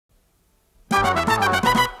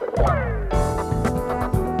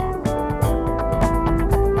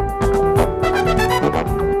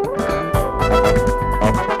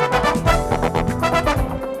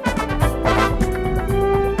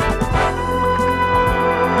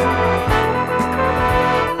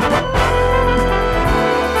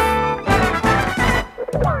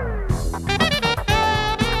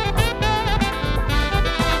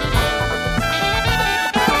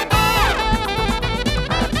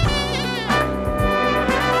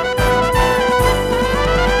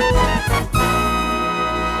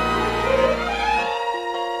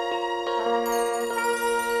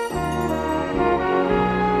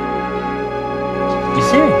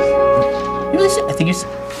I think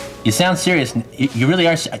you sound serious. You really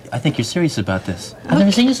are. I think you're serious about this. I've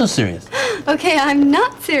never seen you so serious. Okay, I'm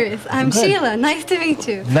not serious. I'm Sheila. Nice to meet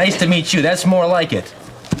you. Nice to meet you. That's more like it.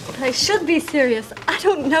 I should be serious. I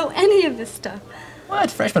don't know any of this stuff.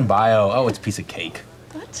 What? Freshman bio. Oh, it's a piece of cake.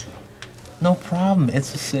 What? No problem.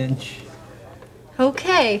 It's a cinch.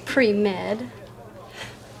 Okay, pre-med.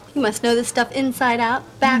 You must know this stuff inside out,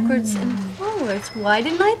 backwards and forwards. Why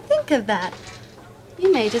didn't I think of that?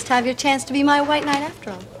 You may just have your chance to be my white knight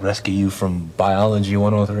after all. Rescue you from Biology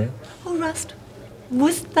 103? Oh, Rust,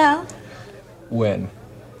 wouldst thou? When?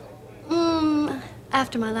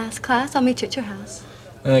 After my last class, I'll meet you at your house.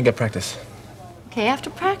 I got practice. Okay, after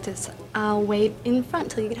practice, I'll wait in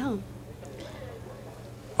front till you get home.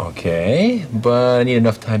 Okay, but I need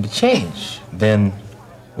enough time to change. Then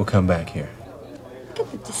we'll come back here. I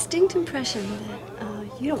get the distinct impression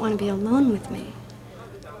that you don't want to be alone with me.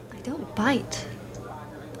 I don't bite.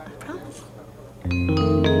 I promise.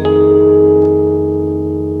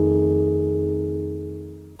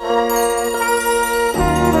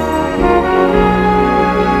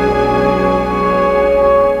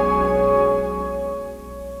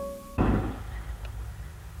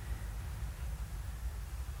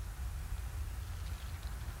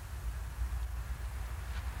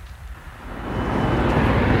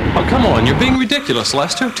 Come on, you're being ridiculous,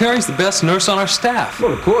 Lester. Terry's the best nurse on our staff.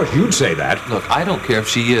 Well, of course, you'd say that. Look, I don't care if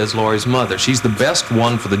she is Laurie's mother. She's the best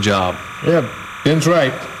one for the job. Yeah, Ben's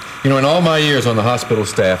right. You know, in all my years on the hospital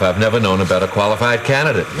staff, I've never known a better qualified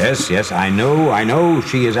candidate. Yes, I know.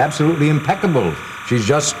 She is absolutely impeccable. She's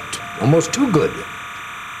just almost too good.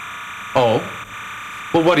 Oh?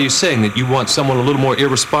 Well, what are you saying? That you want someone a little more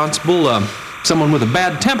irresponsible? Someone with a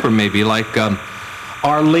bad temper, maybe, like,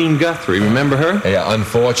 Arlene Guthrie, remember her? Yeah,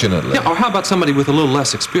 unfortunately. Yeah, or how about somebody with a little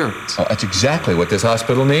less experience? Oh, that's exactly what this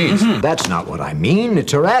hospital needs. That's not what I mean.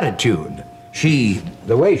 It's her attitude.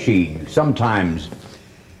 The way she sometimes,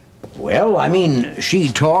 well, I mean,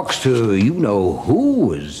 she talks to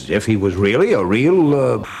you-know-who as if he was really a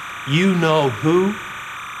real, You know who?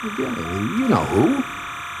 You know who.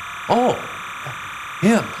 Oh,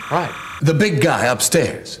 him, right. The big guy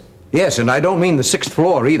upstairs. Yes, and I don't mean the 6th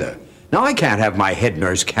floor either. Now, I can't have my head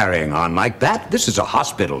nurse carrying on like that. This is a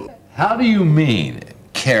hospital. How do you mean,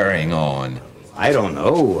 carrying on? I don't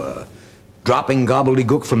know, dropping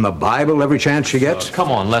gobbledygook from the Bible every chance she gets?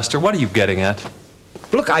 Come on, Lester, what are you getting at?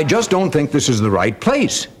 Look, I just don't think this is the right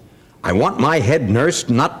place. I want my head nurse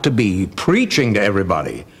not to be preaching to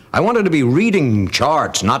everybody. I want her to be reading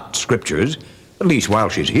charts, not scriptures, at least while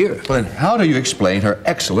she's here. Well, then how do you explain her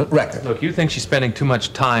excellent record? Look, you think she's spending too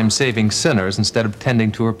much time saving sinners instead of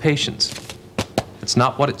tending to her patients. It's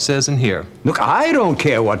not what it says in here. Look, I don't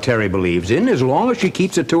care what Terry believes in as long as she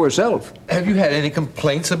keeps it to herself. Have you had any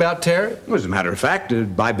complaints about Terry? Well, as a matter of fact,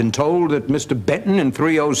 I've been told that Mr. Benton in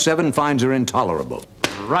 307 finds her intolerable.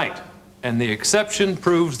 Right. And the exception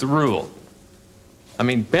proves the rule. I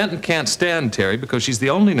mean, Benton can't stand Terry because she's the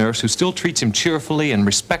only nurse who still treats him cheerfully and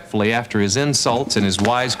respectfully after his insults and his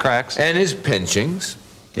wisecracks. And his pinchings.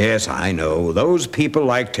 Yes, I know. Those people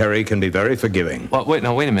like Terry can be very forgiving. Well, wait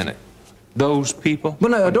a minute. Those people? Well,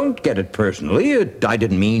 no, don't get it personally. I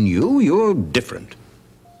didn't mean you. You're different.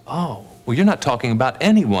 Oh, well, you're not talking about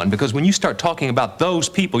anyone, because when you start talking about those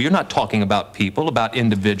people, you're not talking about people, about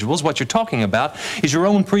individuals. What you're talking about is your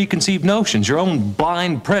own preconceived notions, your own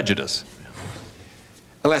blind prejudice.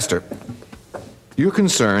 Lester, you're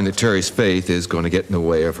concerned that Terry's faith is going to get in the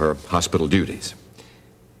way of her hospital duties.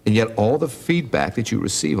 And yet all the feedback that you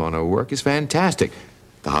receive on her work is fantastic.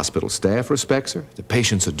 The hospital staff respects her, the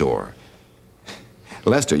patients adore her.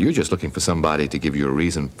 Lester, you're just looking for somebody to give you a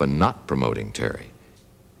reason for not promoting Terry.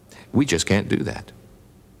 We just can't do that.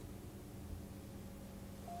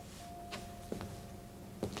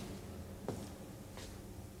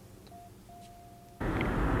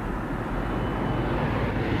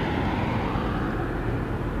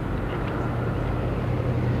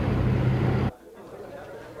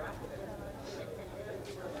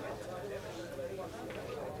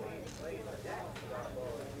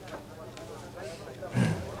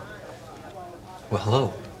 Well,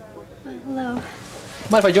 hello. Well, hello. Mind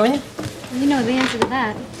if I join you? You know the answer to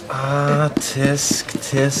that.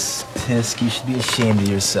 Tisk. You should be ashamed of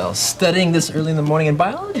yourself. Studying this early in the morning in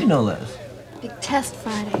biology, no less. Big test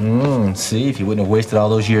Friday. See, if you wouldn't have wasted all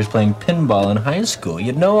those years playing pinball in high school,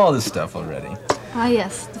 you'd know all this stuff already. Ah,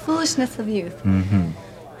 yes, the foolishness of youth.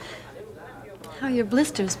 How are your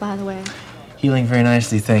blisters, by the way? Healing very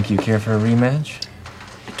nicely, thank you. Care for a rematch?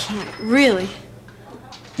 I can't, really.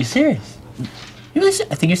 You serious? You really?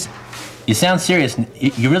 I think you sound serious.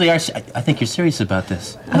 You really are. I think you're serious about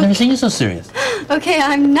this. I've never seen you so serious. Okay,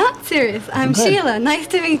 I'm not serious. I'm Good. Sheila. Nice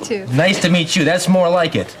to meet you. Nice to meet you. That's more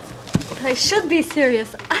like it. But I should be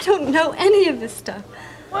serious. I don't know any of this stuff.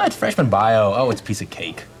 What? Freshman bio. Oh, it's a piece of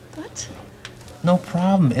cake. What? No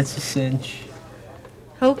problem. It's a cinch.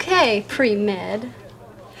 Okay, pre-med.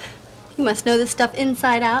 You must know this stuff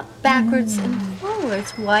inside out, backwards and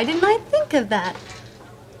forwards. Why didn't I think of that?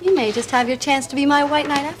 You may just have your chance to be my white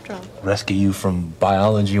knight after all. Rescue you from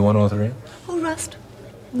Biology 103? Oh, Rust,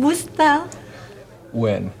 wouldst thou?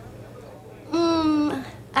 When?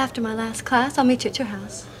 After my last class, I'll meet you at your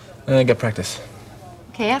house. Get practice.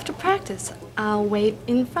 Okay, after practice, I'll wait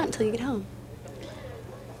in front till you get home.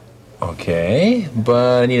 Okay,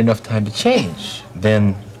 but I need enough time to change.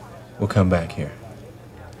 Then we'll come back here.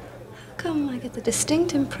 How come I get the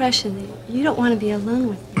distinct impression that you don't want to be alone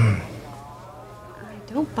with me? I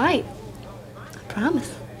don't bite. I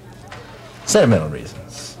promise. Sentimental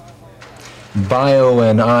reasons. Bio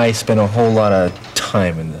and I spent a whole lot of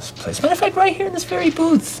time in this place. Matter of fact, right here in this very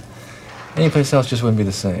booth. Any place else just wouldn't be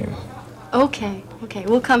the same. Okay,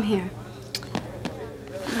 we'll come here.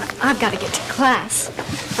 I've got to get to class.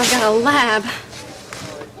 I've got a lab.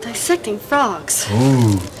 Dissecting frogs.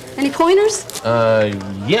 Ooh. Any pointers?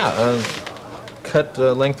 Yeah, cut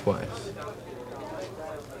lengthwise.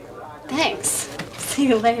 Thanks. See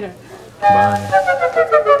you later. Bye.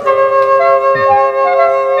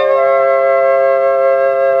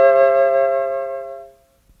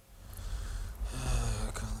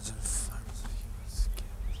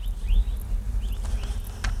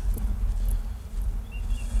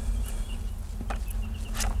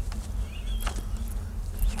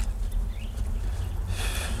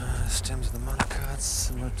 Stems of the monocots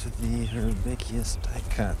similar to the herbaceous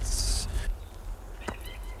dicots.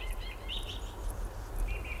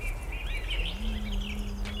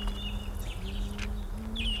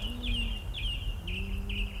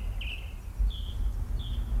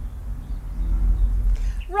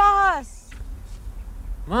 Ross!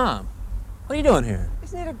 Mom, what are you doing here?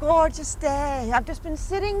 Isn't it a gorgeous day? I've just been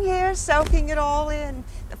sitting here soaking it all in.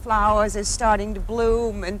 The flowers are starting to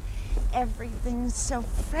bloom and everything's so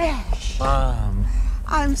fresh. Mom.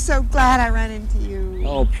 I'm so glad I ran into you.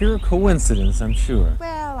 Oh, pure coincidence, I'm sure.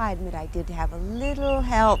 Well, I admit I did have a little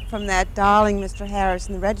help from that darling Mr. Harris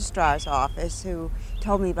in the registrar's office who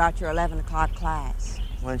told me about your 11 o'clock class.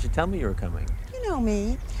 Why didn't you tell me you were coming? You know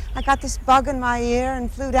me. I got this bug in my ear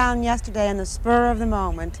and flew down yesterday in the spur of the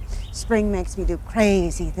moment. Spring makes me do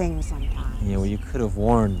crazy things sometimes. Yeah, well, you could have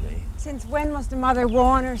warned me. Since when must a mother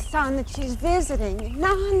warn her son that she's visiting?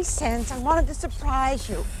 Nonsense. I wanted to surprise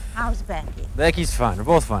you. How's Becky? Becky's fine. We're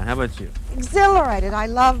both fine. How about you? Exhilarated. I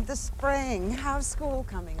love the spring. How's school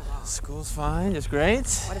coming along? School's fine. Just great.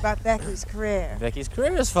 What about Becky's career? Becky's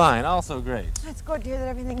career is fine. Also great. It's good to hear that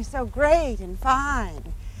everything's so great and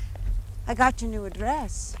fine. I got your new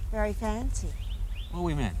address. Very fancy. What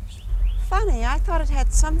we managed. Funny, I thought it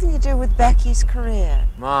had something to do with Becky's career.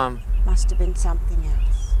 Mom. Must have been something else.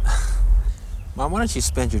 Mom, why don't you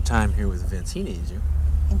spend your time here with Vince? He needs you.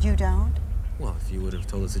 And you don't? Well, if you would have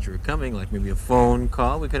told us that you were coming, like maybe a phone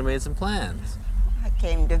call, we could have made some plans. I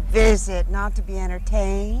came to visit, not to be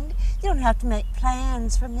entertained. You don't have to make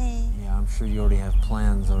plans for me. Yeah, I'm sure you already have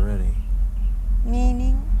plans already.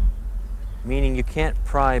 Meaning? Meaning you can't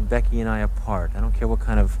pry Becky and I apart. I don't care what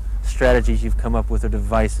kind of strategies you've come up with or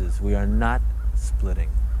devices. We are not splitting.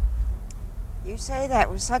 You say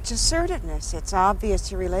that with such assertiveness. It's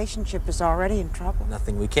obvious your relationship is already in trouble.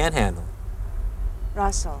 Nothing we can't handle.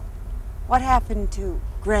 Russell, what happened to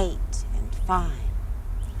great and fine?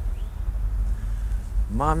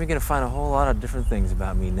 Mom, you're gonna find a whole lot of different things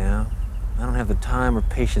about me now. I don't have the time or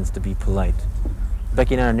patience to be polite.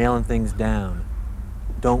 Becky and I are nailing things down.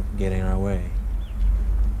 Don't get in our way.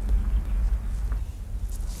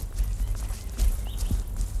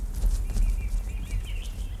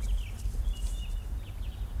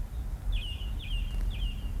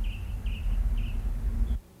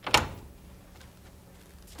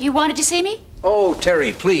 You wanted to see me? Oh,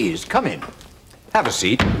 Terry, please, come in. Have a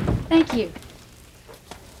seat. Thank you.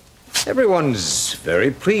 Everyone's very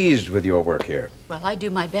pleased with your work here. Well, I do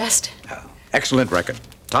my best. Excellent record.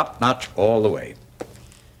 Top-notch all the way.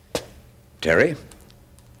 Terry,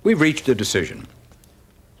 we've reached a decision.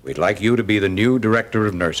 We'd like you to be the new director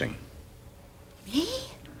of nursing. Me?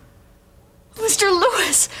 Mr.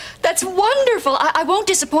 Lewis, that's wonderful. I won't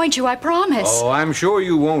disappoint you, I promise. Oh, I'm sure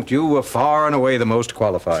you won't. You were far and away the most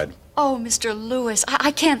qualified. Oh, Mr. Lewis,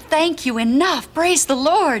 I can't thank you enough. Praise the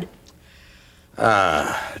Lord.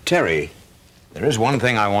 Terry, there is one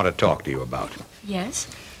thing I want to talk to you about. Yes?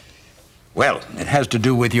 Well, it has to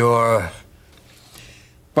do with your...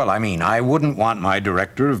 Well, I mean, I wouldn't want my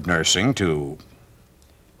director of nursing to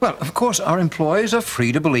Well, of course, our employees are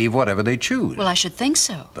free to believe whatever they choose. Well, I should think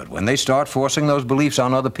so. But when they start forcing those beliefs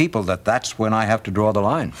on other people, that's when I have to draw the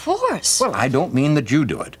line. Force? Well, I don't mean that you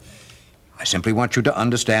do it. I simply want you to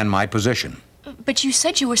understand my position. But you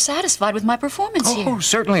said you were satisfied with my performance here. Oh,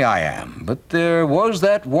 certainly I am. But there was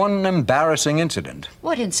that one embarrassing incident.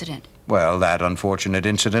 What incident? Well, that unfortunate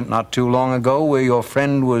incident not too long ago where your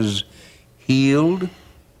friend was healed.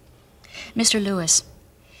 Mr. Lewis,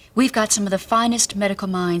 we've got some of the finest medical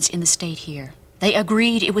minds in the state here. They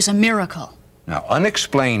agreed it was a miracle. Now,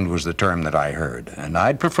 unexplained was the term that I heard, and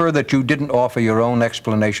I'd prefer that you didn't offer your own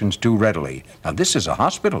explanations too readily. Now, this is a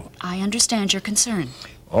hospital. I understand your concern.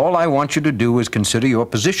 All I want you to do is consider your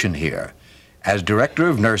position here. As director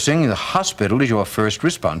of nursing, the hospital is your first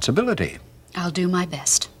responsibility. I'll do my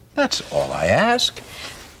best. That's all I ask.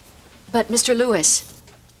 But, Mr. Lewis,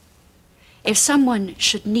 if someone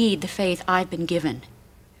should need the faith I've been given,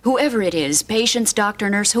 whoever it is, patients, doctor,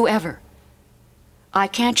 nurse, whoever, I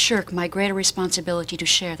can't shirk my greater responsibility to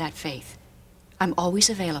share that faith. I'm always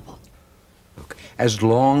available. Look, as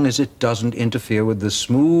long as it doesn't interfere with the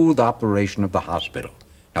smooth operation of the hospital.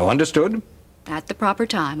 Now, understood? At the proper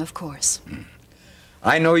time, of course.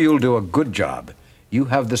 I know you'll do a good job. You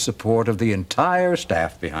have the support of the entire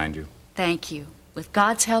staff behind you. Thank you. With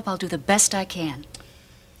God's help, I'll do the best I can.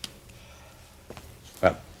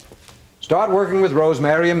 Well, start working with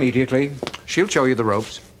Rosemary immediately. She'll show you the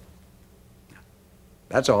ropes.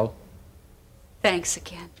 That's all. Thanks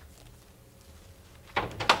again.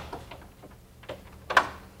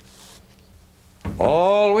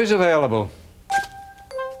 Always available.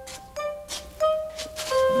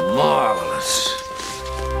 Marvelous.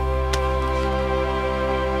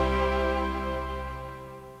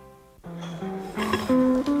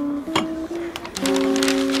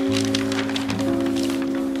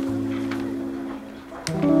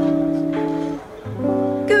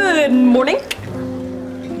 Good morning.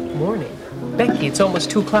 Morning. Becky, it's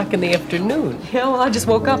almost 2 o'clock in the afternoon. Yeah, well, I just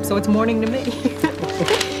woke up, so it's morning to me.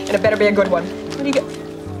 And it better be a good one. What do you get?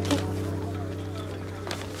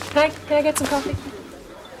 Can I get some coffee?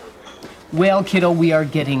 Well, kiddo, we are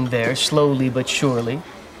getting there, slowly but surely.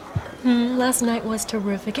 Last night was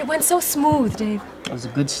terrific. It went so smooth, Dave. It was a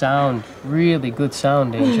good sound. Really good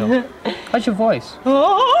sound, Angel. How's your voice?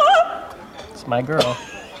 It's my girl.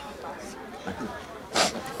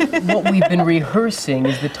 What we've been rehearsing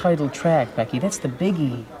is the title track, Becky. That's the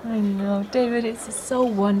biggie. I know, David, it's so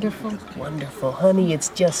wonderful. Wonderful, honey. It's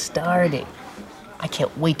just starting. I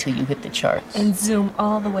can't wait till you hit the charts. And zoom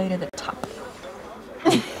all the way to the top.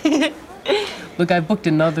 Look, I booked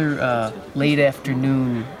another late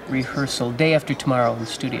afternoon rehearsal, day after tomorrow in the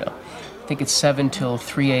studio. I think it's 7 till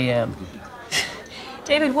 3 a.m.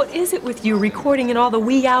 David, what is it with you recording in all the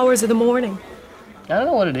wee hours of the morning? I don't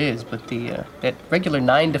know what it is, but that regular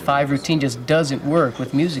 9 to 5 routine just doesn't work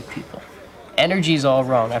with music people. Energy's all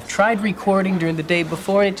wrong. I've tried recording during the day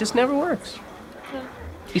before, and it just never works.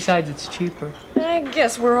 Besides, it's cheaper. I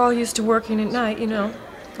guess we're all used to working at night, you know.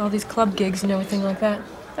 All these club gigs and everything like that.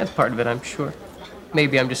 That's part of it, I'm sure.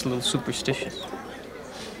 Maybe I'm just a little superstitious.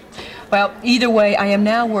 Well, either way, I am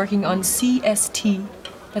now working on CST.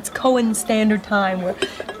 That's Cohen Standard Time, where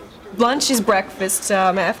lunch is breakfast,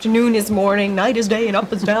 afternoon is morning, night is day, and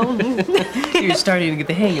up is down. You're starting to get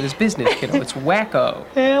the hang of this business, kiddo. It's wacko.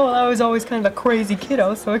 Yeah, well, I was always kind of a crazy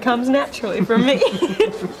kiddo, so it comes naturally for me.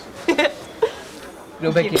 You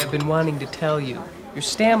know, Becky, I've been wanting to tell you. Your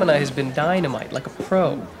stamina has been dynamite, like a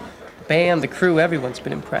pro. The band, the crew, everyone's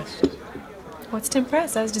been impressed. What's to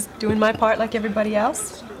impress? I was just doing my part like everybody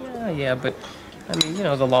else. Yeah, but, I mean, you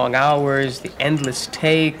know, the long hours, the endless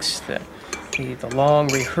takes, the long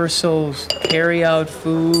rehearsals, carry-out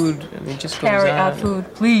food, I mean, it just goes on. Carry-out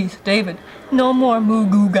food, please, David. No more moo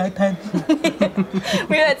goo gai pan.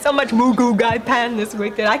 We had so much moo goo gai pan this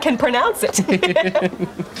week that I can pronounce it.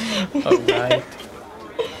 All right.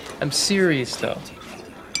 I'm serious, though.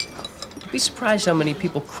 You'd be surprised how many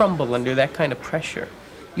people crumble under that kind of pressure.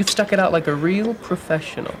 You've stuck it out like a real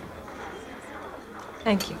professional.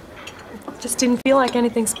 Thank you. Just didn't feel like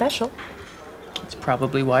anything special. That's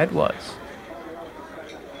probably why it was.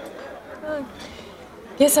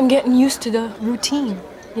 Guess I'm getting used to the routine.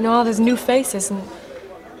 You know, all those new faces, and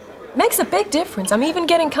it makes a big difference. I'm even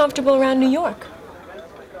getting comfortable around New York.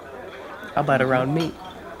 How about around me?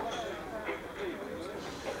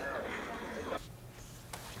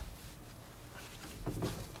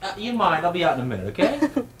 You mind? I'll be out in a minute, okay?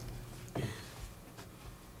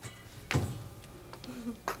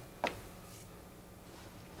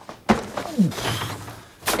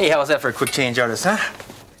 Hey, how was that for a quick change, artist, huh?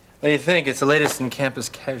 What do you think? It's the latest in campus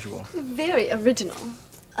casual. Very original.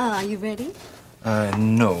 Are you ready?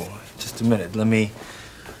 No. Just a minute. Let me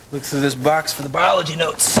look through this box for the biology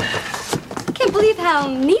notes. I can't believe how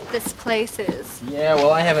neat this place is. Yeah,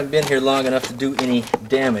 well, I haven't been here long enough to do any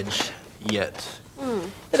damage yet. Here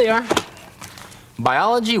they are.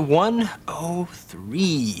 Biology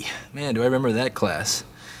 103. Man, do I remember that class.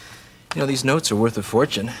 You know, these notes are worth a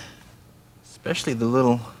fortune. Especially the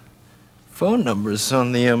little phone numbers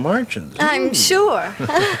on the margins. I'm sure.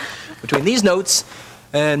 Between these notes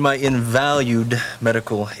and my invalued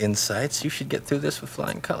medical insights, you should get through this with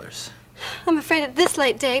flying colors. I'm afraid at this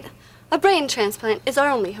late date, a brain transplant is our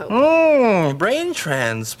only hope. Brain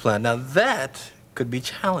transplant. Now that could be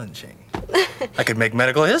challenging. I could make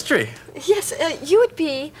medical history. Yes, you would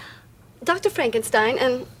be Dr. Frankenstein,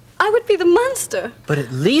 and I would be the monster. But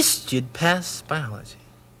at least you'd pass biology.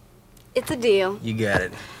 It's a deal. You got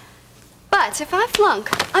it. But if I flunk,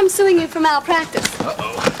 I'm suing you for malpractice.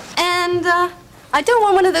 Uh-oh. And I don't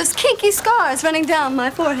want one of those kinky scars running down my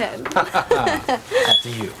forehead. After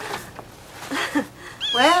you.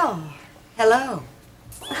 Well, hello.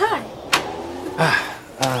 Hi.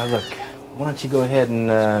 Look, why don't you go ahead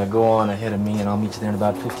and go on ahead of me, and I'll meet you there in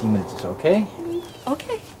about 15 minutes or so, okay?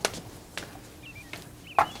 Okay.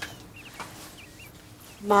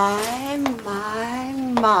 My.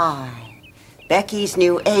 Becky's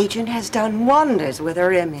new agent has done wonders with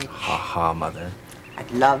her image. Ha-ha, Mother. I'd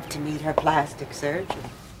love to meet her plastic surgeon.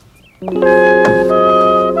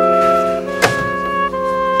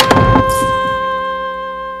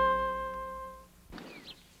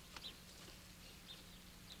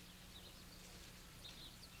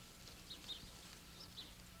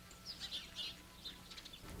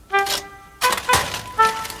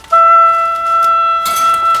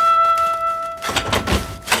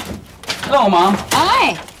 Hello, Mom.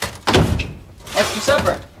 Hi. What's for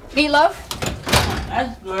supper? Meatloaf?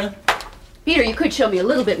 That's good. Peter, you could show me a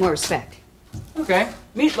little bit more respect. Okay.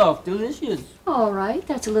 Meatloaf, delicious. All right,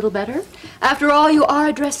 that's a little better. After all, you are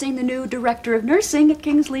addressing the new director of nursing at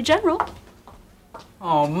Kingsley General.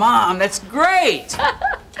 Oh, Mom, that's great.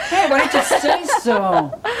 Hey, why didn't you say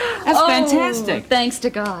so? That's fantastic. Thanks to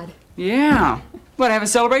God. Yeah. What, have a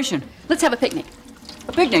celebration? Let's have a picnic.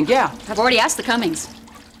 A picnic, yeah. I've already asked the Cummings.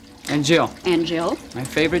 And Jill. And Jill? My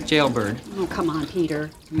favorite jailbird. Oh, come on,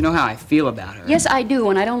 Peter. You know how I feel about her. Yes, I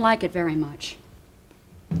do, and I don't like it very much.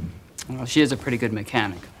 Well, she is a pretty good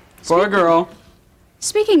mechanic. For a girl.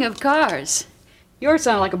 Speaking of cars, yours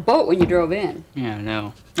sounded like a boat when you drove in. Yeah, I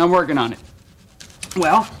know. I'm working on it.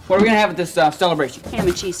 Well, what are we going to have at this celebration? Ham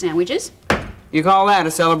and cheese sandwiches. You call that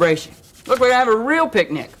a celebration? Look, we're going to have a real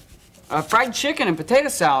picnic. Fried chicken and potato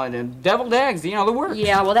salad and deviled eggs, you know, the works.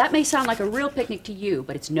 Yeah, well, that may sound like a real picnic to you,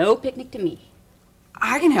 but it's no picnic to me.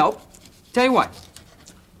 I can help. Tell you what,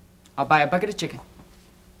 I'll buy a bucket of chicken.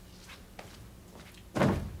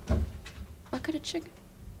 Bucket of chicken?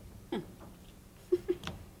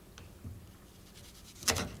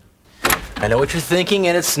 I know what you're thinking,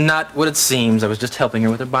 and it's not what it seems. I was just helping her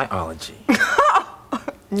with her biology.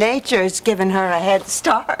 Nature's given her a head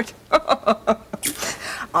start.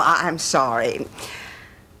 Oh, I'm sorry.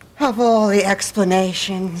 Of all the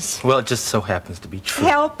explanations. Well, it just so happens to be true.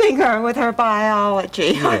 Helping her with her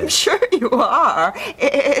biology. Yes. I'm sure you are.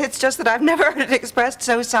 It's just that I've never heard it expressed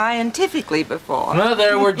so scientifically before.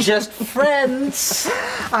 Mother, we're just friends.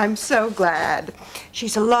 I'm so glad.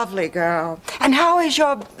 She's a lovely girl. And how is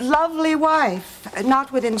your lovely wife?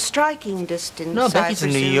 Not within striking distance, No, Becky's I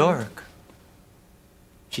in New presume. York.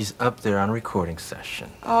 She's up there on a recording session.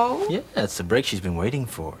 Oh? Yeah, it's the break she's been waiting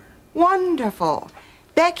for. Wonderful.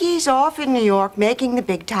 Becky's off in New York making the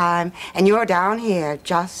big time, and you're down here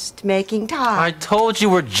just making time. I told you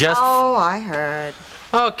we're just... Oh, I heard.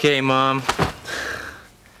 Okay, Mom.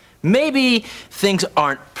 Maybe things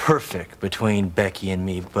aren't perfect between Becky and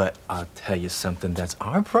me, but I'll tell you something, that's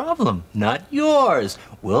our problem, not yours.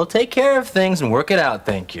 We'll take care of things and work it out,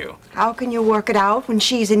 thank you. How can you work it out when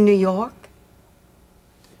she's in New York?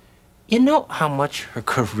 You know how much her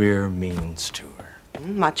career means to her.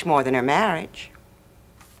 Much more than her marriage.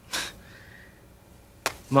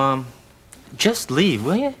 Mom, just leave,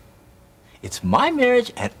 will you? It's my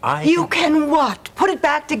marriage, and I... You can what? Put it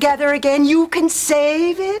back together again? You can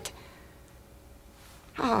save it?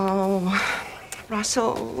 Oh,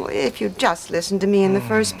 Russell, if you'd just listened to me in the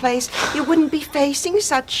first place, you wouldn't be facing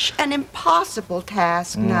such an impossible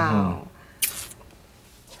task now.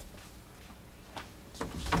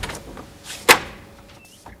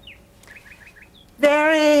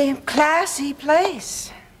 Very classy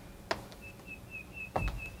place.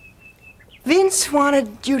 Vince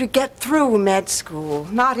wanted you to get through med school,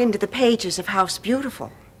 not into the pages of House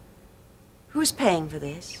Beautiful. Who's paying for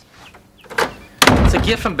this? It's a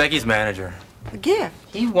gift from Becky's manager. A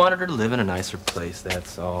gift? He wanted her to live in a nicer place,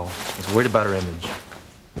 that's all. He's worried about her image.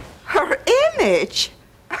 Her image?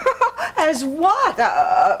 As what?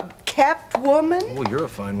 A kept woman? Oh, you're a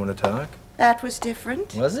fine one to talk. That was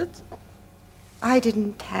different. Was it? I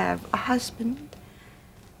didn't have a husband.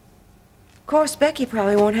 Of course, Becky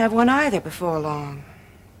probably won't have one either before long.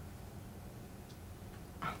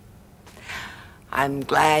 I'm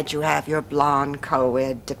glad you have your blonde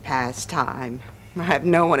co-ed to pass time. I have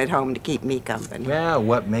no one at home to keep me company. Well,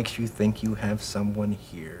 what makes you think you have someone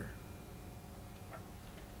here?